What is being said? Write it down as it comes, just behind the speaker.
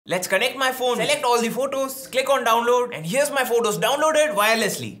Let's connect my phone, select all the photos, click on download, and here's my photos downloaded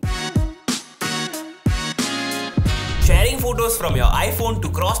wirelessly. Sharing photos from your iPhone to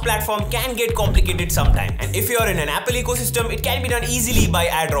cross-platform can get complicated sometimes. And if you're in an Apple ecosystem, it can be done easily by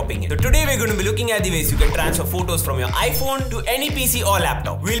airdropping it. So today we're going to be looking at the ways you can transfer photos from your iPhone to any PC or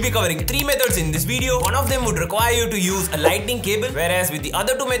laptop. We'll be covering 3 methods in this video. One of them would require you to use a lightning cable, whereas with the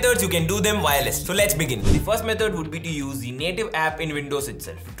other 2 methods, you can do them wireless. So let's begin. The first method would be to use the native app in Windows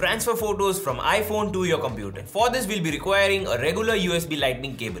itself to transfer photos from iPhone to your computer. For this, we'll be requiring a regular USB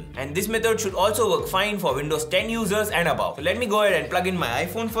lightning cable. And this method should also work fine for Windows 10 users and above. So let me go ahead and plug in my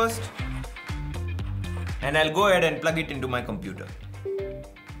iPhone first, and I'll go ahead and plug it into my computer.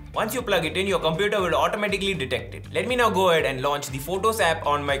 Once you plug it in, your computer will automatically detect it. Let me now go ahead and launch the Photos app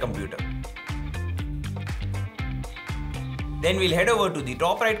on my computer. Then we'll head over to the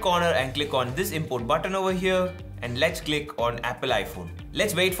top right corner and click on this import button over here, and let's click on Apple iPhone.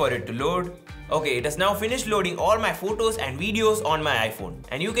 Let's wait for it to load. Okay, it has now finished loading all my photos and videos on my iPhone.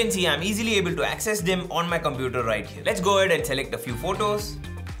 And you can see I'm easily able to access them on my computer right here. Let's go ahead and select a few photos.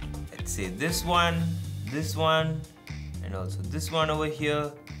 Let's say this one, and also this one over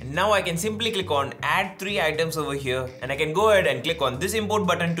here. And now I can simply click on add 3 items over here, and I can go ahead and click on this import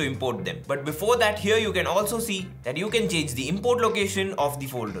button to import them. But before that, here you can also see that you can change the import location of the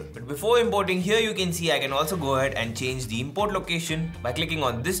folder. But before importing, here you can see I can also go ahead and change the import location by clicking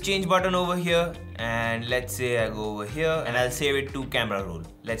on this change button over here. And let's say I go over here and I'll save it to camera roll.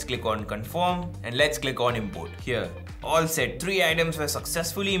 Let's click on confirm and let's click on import. Here, all set, 3 items were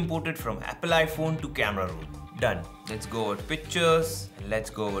successfully imported from Apple iPhone to camera roll. Done. Let's go over to pictures and let's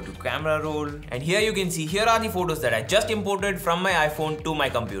go over to camera roll. And here you can see here are the photos that I just imported from my iPhone to my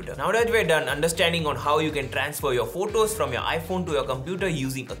computer. Now that we're done understanding on how you can transfer your photos from your iPhone to your computer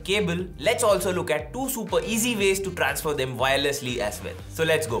using a cable, let's also look at 2 super easy ways to transfer them wirelessly as well. So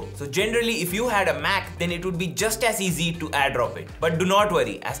let's go. So generally, if you had a Mac, then it would be just as easy to airdrop it. But do not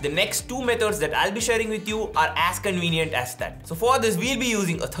worry, as the next 2 methods that I'll be sharing with you are as convenient as that. So for this, we'll be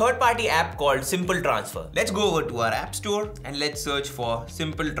using a third-party app called Simple Transfer. Let's go over to our App Store and let's search for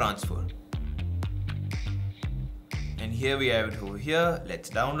Simple Transfer. And here we have it over here. Let's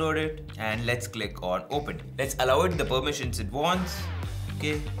download it and let's click on open. Let's allow it the permissions it wants.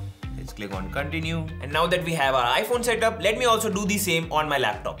 Okay. Let's click on continue. And now that we have our iPhone set up, let me also do the same on my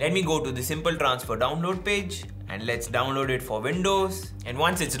laptop. Let me go to the Simple Transfer download page and let's download it for Windows. And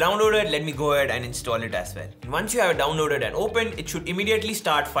once it's downloaded, let me go ahead and install it as well. And once you have it downloaded and opened, it should immediately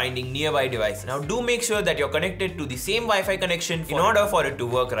start finding nearby devices. Now do make sure that you're connected to the same Wi-Fi connection in order for it to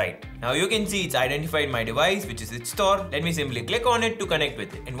work right. Now you can see it's identified my device, which is its store. Let me simply click on it to connect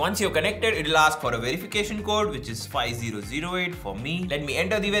with it. And once you're connected, it'll ask for a verification code, which is 5008 for me. Let me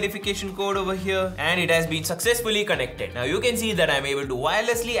enter the verification code over here and it has been successfully connected. Now you can see that I'm able to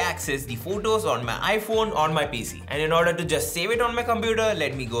wirelessly access the photos on my iPhone on my PC. And in order to just save it on my computer,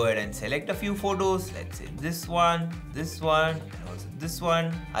 let me go ahead and select a few photos. Let's say this one, and also this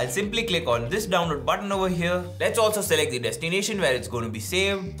one. I'll simply click on this download button over here. Let's also select the destination where it's going to be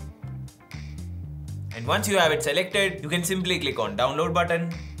saved. And once you have it selected, you can simply click on download button.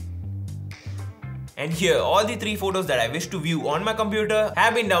 And here, all the 3 photos that I wish to view on my computer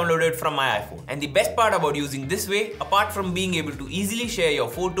have been downloaded from my iPhone. And the best part about using this way, apart from being able to easily share your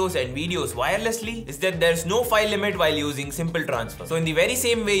photos and videos wirelessly, is that there's no file limit while using Simple Transfer. So in the very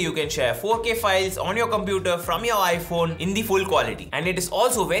same way, you can share 4K files on your computer from your iPhone in the full quality. And it is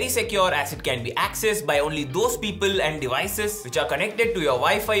also very secure as it can be accessed by only those people and devices which are connected to your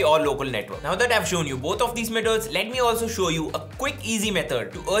Wi-Fi or local network. Now that I've shown you both of these methods, let me also show you a quick easy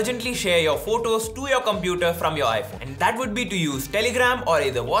method to urgently share your photos to your computer from your iPhone, and that would be to use Telegram or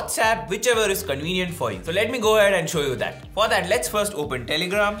either WhatsApp, whichever is convenient for you. So let me go ahead and show you that. For that, let's first open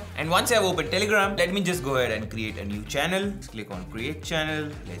Telegram, and once I've opened Telegram, let me just go ahead and create a new channel. Let's click on create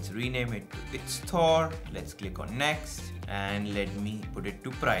channel. Let's rename it to It's Thor. Let's click on next and let me put it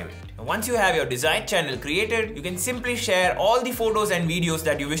to private. Now, once you have your desired channel created, you can simply share all the photos and videos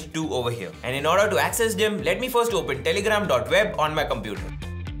that you wish to over here. And in order to access them, let me first open telegram.web on my computer.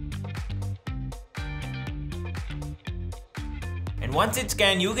 And once it's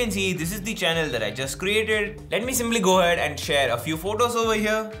scanned, you can see this is the channel that I just created. Let me simply go ahead and share a few photos over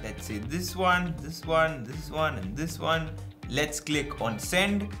here. Let's say this one, and this one. let's click on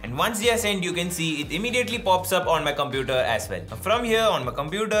send, and once they are sent, you can see it immediately pops up on my computer as well. Now from here on my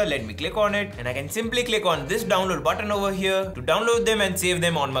computer, let me click on it, and I can simply click on this download button over here to download them and save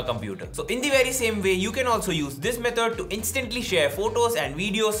them on my computer. So in the very same way, you can also use this method to instantly share photos and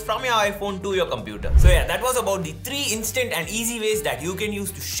videos from your iPhone to your computer. So yeah, that was about the 3 instant and easy ways that you can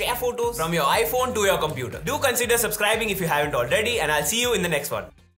use to share photos from your iPhone to your computer. Do consider subscribing if you haven't already, and I'll see you in the next one.